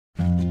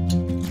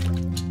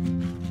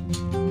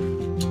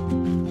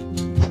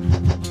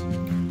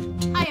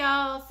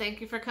thank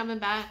you for coming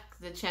back.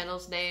 The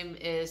channel's name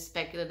is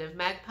Speculative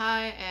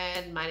Magpie,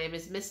 and my name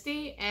is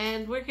Misty,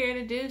 and we're here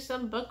to do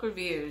some book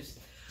reviews.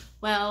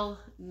 Well,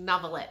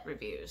 novelette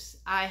reviews.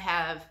 I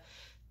have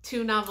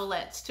 2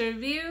 novelettes to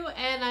review,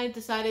 and I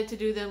decided to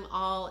do them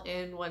all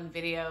in one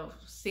video.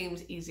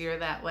 Seems easier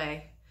that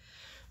way.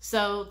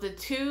 So the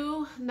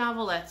 2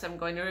 novelettes I'm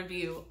going to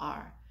review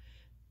are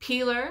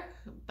Peeler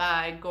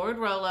by Gord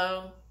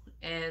Rollo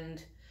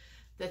and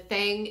The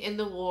Thing in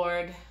the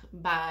Ward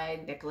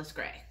by Nicolas.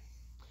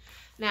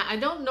 Now, I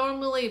don't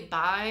normally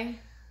buy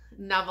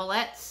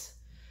novelettes,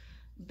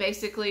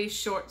 basically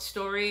short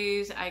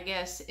stories, I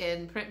guess,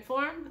 in print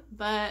form,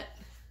 but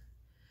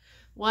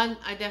one,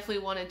 I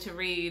definitely wanted to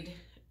read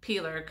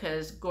Peeler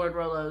because Gord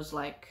Rollo's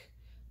like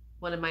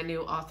one of my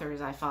new authors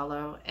I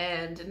follow,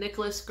 and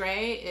Nicolas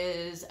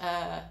is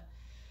a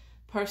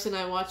person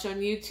I watch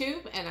on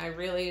YouTube, and I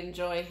really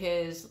enjoy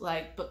his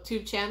like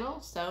booktube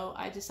channel, so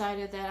I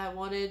decided that I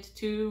wanted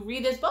to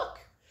read his book.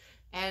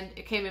 And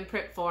it came in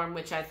print form,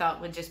 which I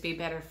thought would just be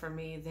better for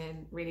me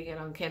than reading it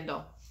on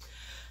Kindle.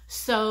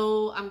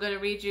 So I'm going to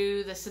read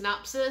you the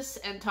synopsis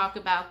and talk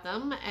about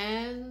them,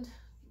 and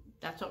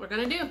that's what we're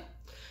going to do.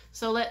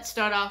 So let's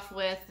start off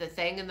with The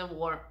Thing in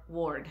the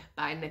Ward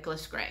by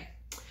Nicolas.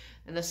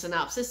 And the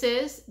synopsis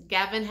is,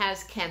 Gavin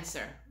has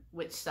cancer,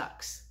 which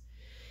sucks.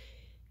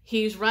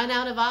 He's run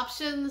out of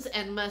options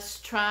and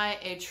must try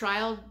a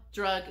trial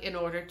drug in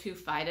order to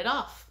fight it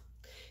off.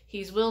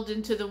 He's wheeled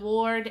into the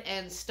ward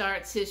and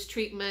starts his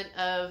treatment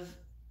of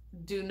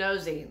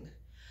dunosine.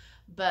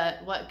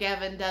 But what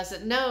Gavin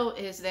doesn't know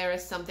is there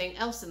is something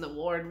else in the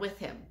ward with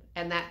him,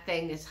 and that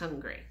thing is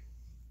hungry.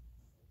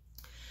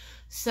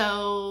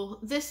 So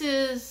this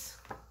is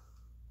a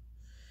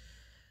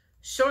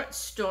short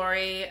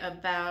story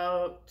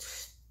about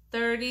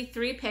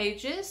 33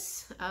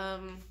 pages.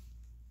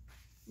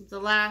 The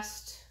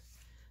last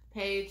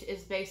page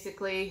is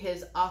basically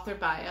his author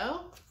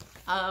bio.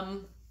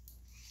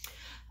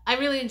 I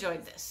really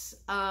enjoyed this.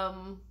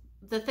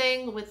 The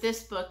thing with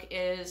this book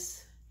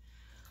is,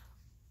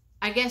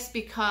 I guess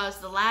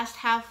because the last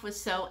half was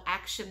so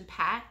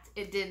action-packed,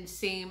 it didn't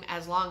seem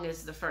as long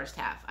as the first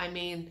half. I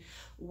mean,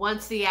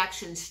 once the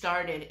action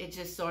started, it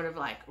just sort of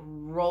like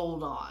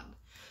rolled on.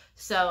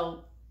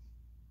 So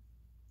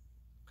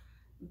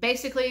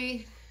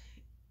basically,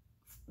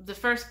 the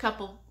first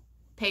couple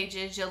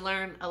pages, you'll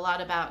learn a lot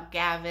about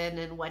Gavin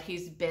and what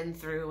he's been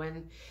through,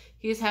 and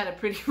he's had a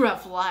pretty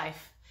rough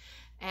life.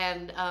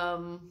 And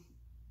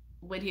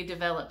when he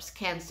develops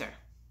cancer.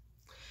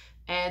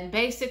 And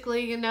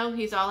basically, you know,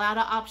 he's all out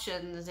of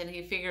options, and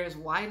he figures,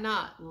 why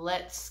not?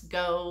 Let's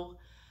go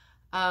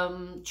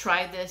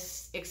try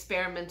this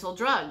experimental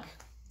drug.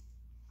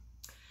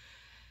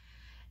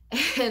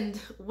 And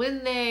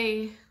when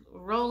they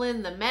roll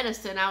in the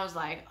medicine, I was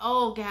like,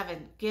 oh,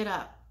 Gavin, get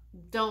up.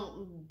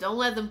 Don't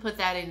let them put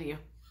that in you.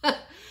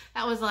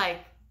 That was like,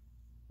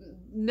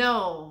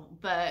 no,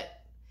 but,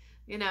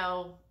 you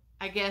know,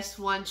 I guess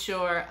once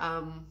you're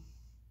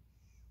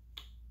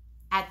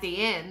at the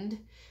end,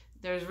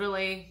 there's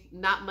really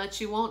not much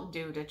you won't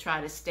do to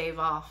try to stave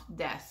off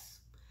death.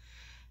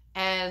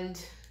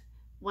 And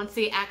once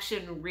the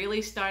action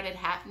really started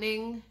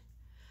happening,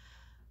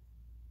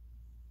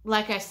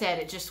 like I said,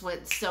 it just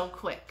went so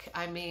quick.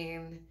 I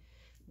mean,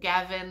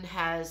 Gavin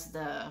has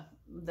the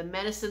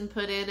medicine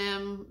put in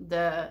him,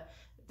 the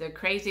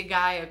crazy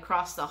guy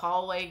across the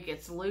hallway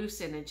gets loose,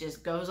 and it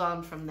just goes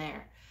on from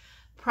there.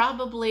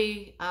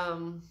 Probably,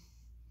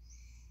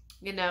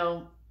 you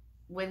know,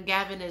 when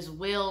Gavin is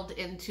wheeled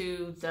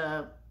into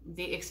the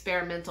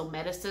experimental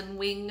medicine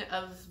wing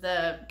of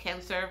the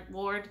cancer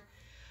ward,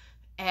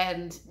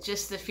 and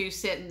just the few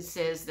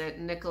sentences that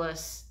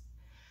Nicolas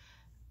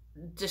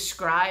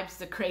describes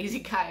the crazy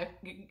guy,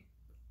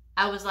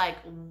 I was like,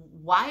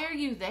 why are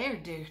you there,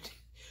 dude?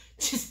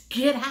 Just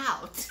get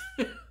out.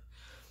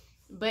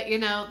 But, you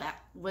know, that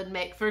would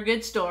make for a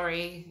good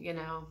story, you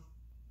know,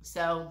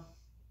 so...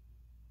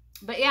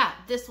 But yeah,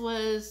 this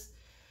was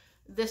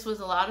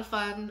a lot of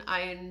fun.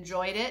 I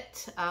enjoyed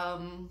it.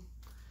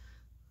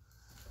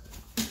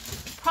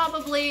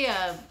 Probably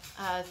a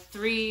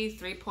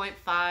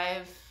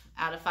 3.5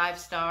 out of 5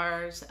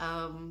 stars.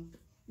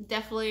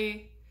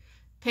 Definitely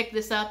pick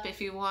this up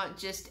if you want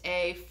just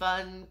a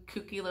fun,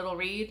 kooky little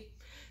read.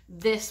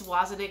 This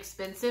wasn't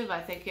expensive. I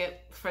think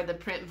for the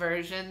print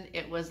version,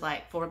 it was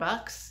like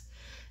 $4.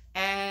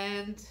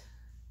 And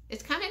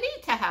it's kind of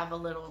neat to have a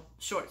little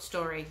short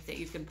story that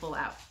you can pull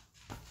out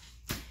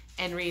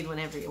and read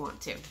whenever you want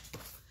to.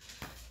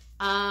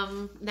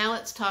 Now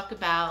let's talk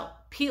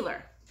about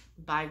Peeler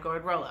by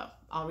Gord Rollo.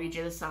 I'll read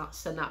you the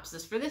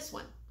synopsis for this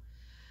one.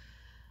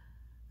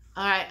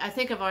 All right, I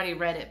think I've already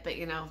read it, but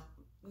you know,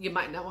 you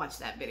might not watch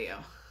that video.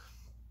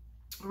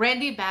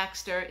 Randy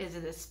Baxter is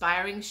an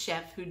aspiring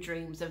chef who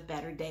dreams of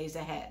better days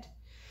ahead.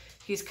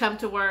 He's come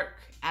to work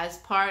as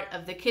part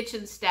of the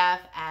kitchen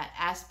staff at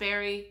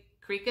Asbury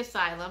Creek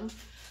Asylum,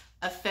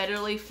 a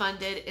federally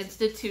funded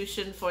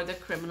institution for the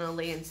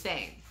criminally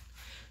insane.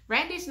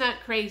 Randy's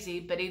not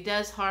crazy, but he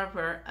does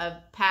harbor a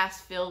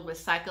past filled with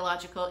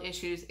psychological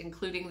issues,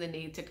 including the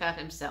need to cut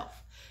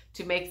himself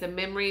to make the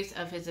memories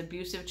of his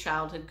abusive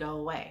childhood go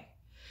away.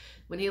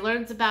 When he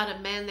learns about a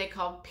man they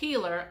call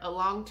Peeler, a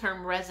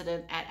long-term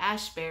resident at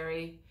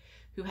Ashbury,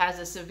 who has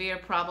a severe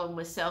problem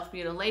with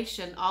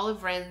self-mutilation, all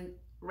of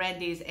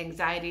Randy's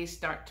anxieties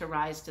start to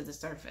rise to the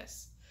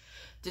surface.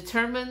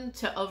 Determined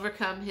to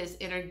overcome his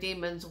inner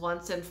demons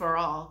once and for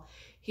all,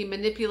 he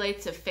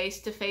manipulates a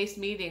face-to-face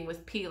meeting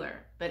with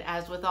Peeler, but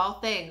as with all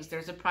things,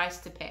 there's a price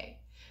to pay.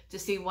 To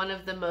see one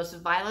of the most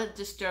violent,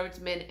 disturbed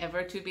men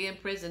ever to be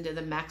imprisoned in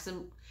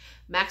the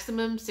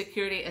maximum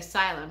security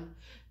asylum,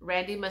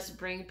 Randy must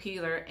bring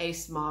Peeler a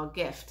small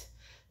gift.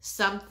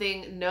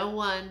 Something no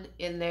one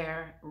in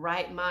their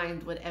right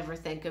mind would ever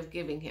think of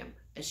giving him,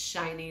 a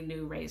shiny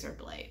new razor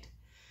blade.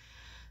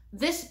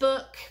 This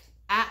book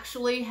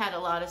actually had a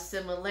lot of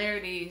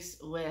similarities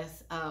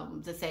with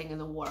The Thing in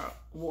the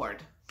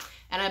Ward,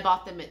 and I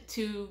bought them at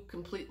 2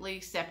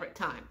 completely separate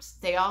times.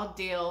 They all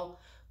deal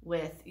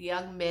with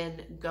young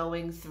men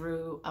going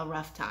through a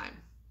rough time.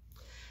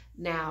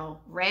 Now,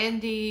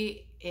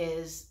 Randy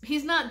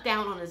he's not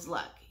down on his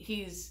luck.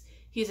 He's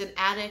an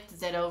addict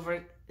that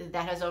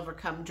has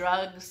overcome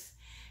drugs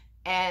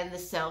and the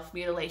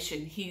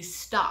self-mutilation. He's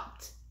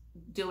stopped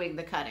doing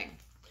the cutting.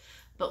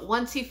 But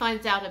once he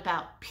finds out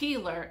about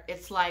Peeler,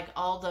 it's like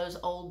all those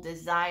old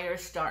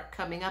desires start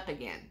coming up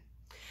again.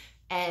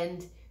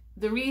 And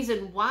the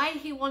reason why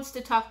he wants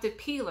to talk to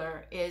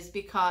Peeler is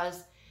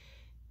because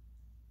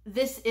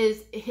this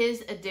is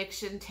his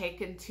addiction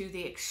taken to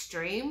the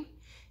extreme,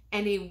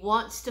 and he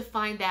wants to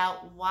find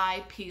out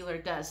why Peeler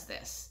does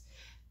this.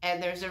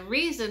 And there's a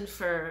reason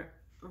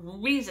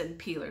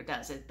Peeler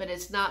does it, but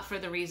it's not for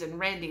the reason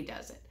Randy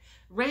does it.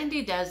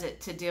 Randy does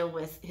it to deal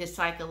with his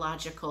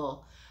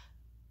psychological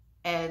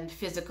and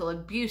physical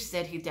abuse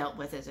that he dealt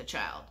with as a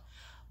child,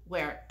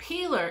 where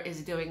Peeler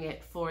is doing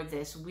it for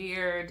this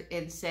weird,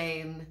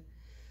 insane,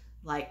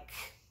 like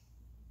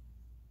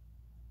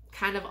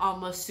kind of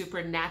almost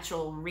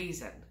supernatural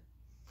reason.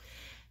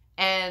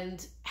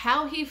 And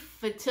how he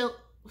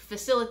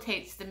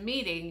facilitates the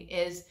meeting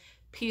is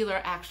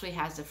Peeler actually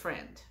has a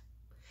friend.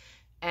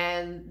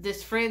 And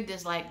this friend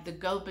is like the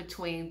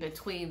go-between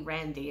between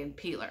Randy and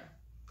Peeler.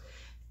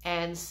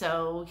 And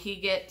so he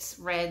gets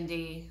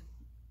Randy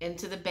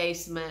into the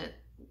basement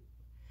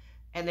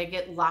and they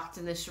get locked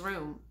in this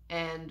room.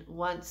 And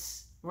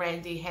once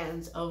Randy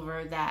hands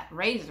over that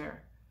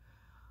razor,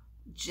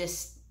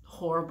 just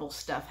horrible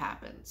stuff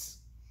happens.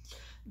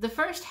 The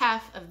first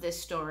half of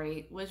this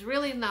story was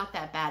really not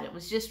that bad. It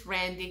was just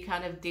Randy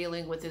kind of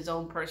dealing with his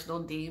own personal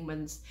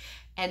demons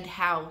and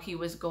how he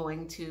was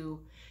going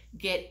to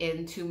get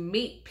in to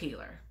meet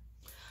Peeler.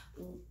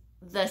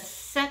 The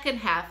second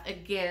half,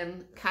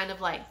 again, kind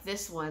of like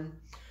this one,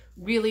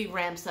 really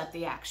ramps up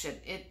the action.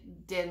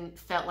 It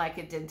felt like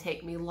it didn't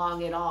take me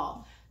long at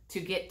all to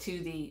get to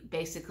the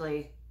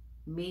basically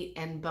meat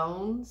and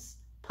bones,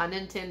 pun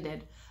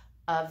intended,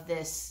 of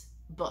this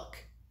book.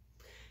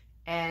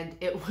 And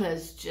it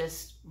was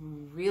just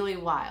really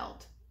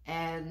wild.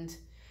 And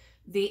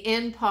the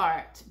end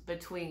part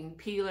between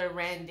Peeler,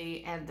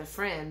 Randy, and the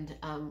friend,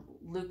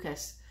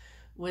 Lucas,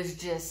 was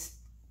just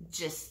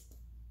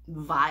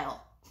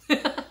vile.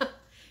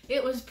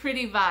 It was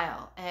pretty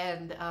vile.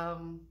 And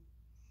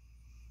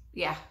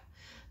yeah,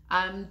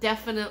 I'm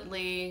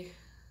definitely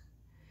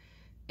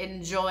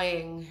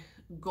enjoying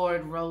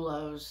Gord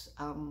Rollo's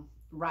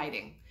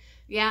writing.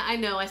 Yeah, I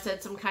know I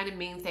said some kind of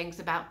mean things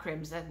about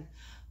Crimson,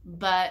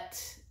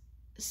 but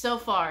so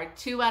far,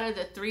 2 out of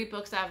the 3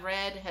 books I've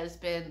read has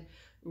been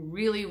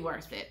really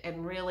worth it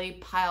and really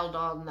piled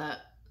on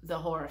the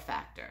horror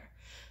factor.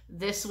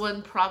 This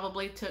one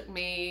probably took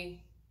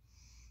me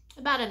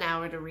about an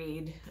hour to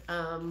read.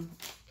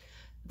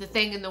 The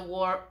Thing in the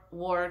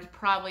Ward,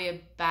 probably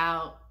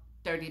about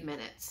 30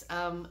 minutes.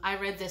 I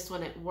read this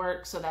one at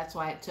work, so that's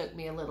why it took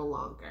me a little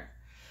longer.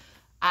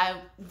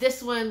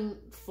 This one,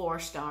 4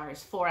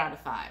 stars, 4 out of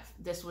 5.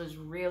 This was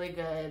really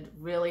good,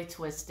 really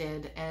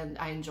twisted, and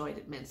I enjoyed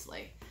it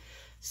immensely.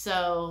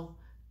 So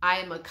I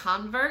am a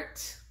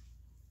convert.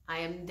 I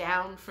am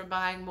down for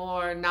buying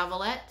more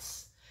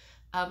novelettes.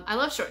 I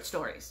love short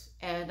stories,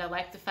 and I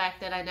like the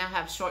fact that I now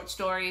have short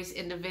stories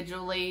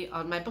individually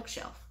on my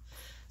bookshelf.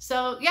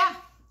 So yeah,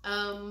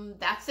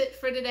 that's it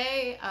for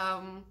today.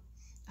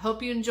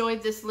 Hope you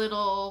enjoyed this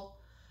little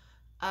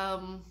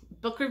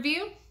book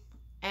review,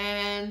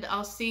 and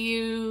I'll see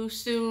you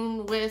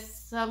soon with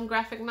some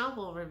graphic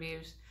novel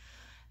reviews.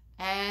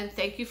 And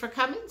thank you for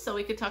coming so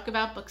we could talk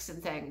about books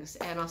and things,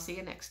 and I'll see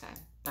you next time.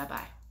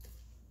 Bye-bye.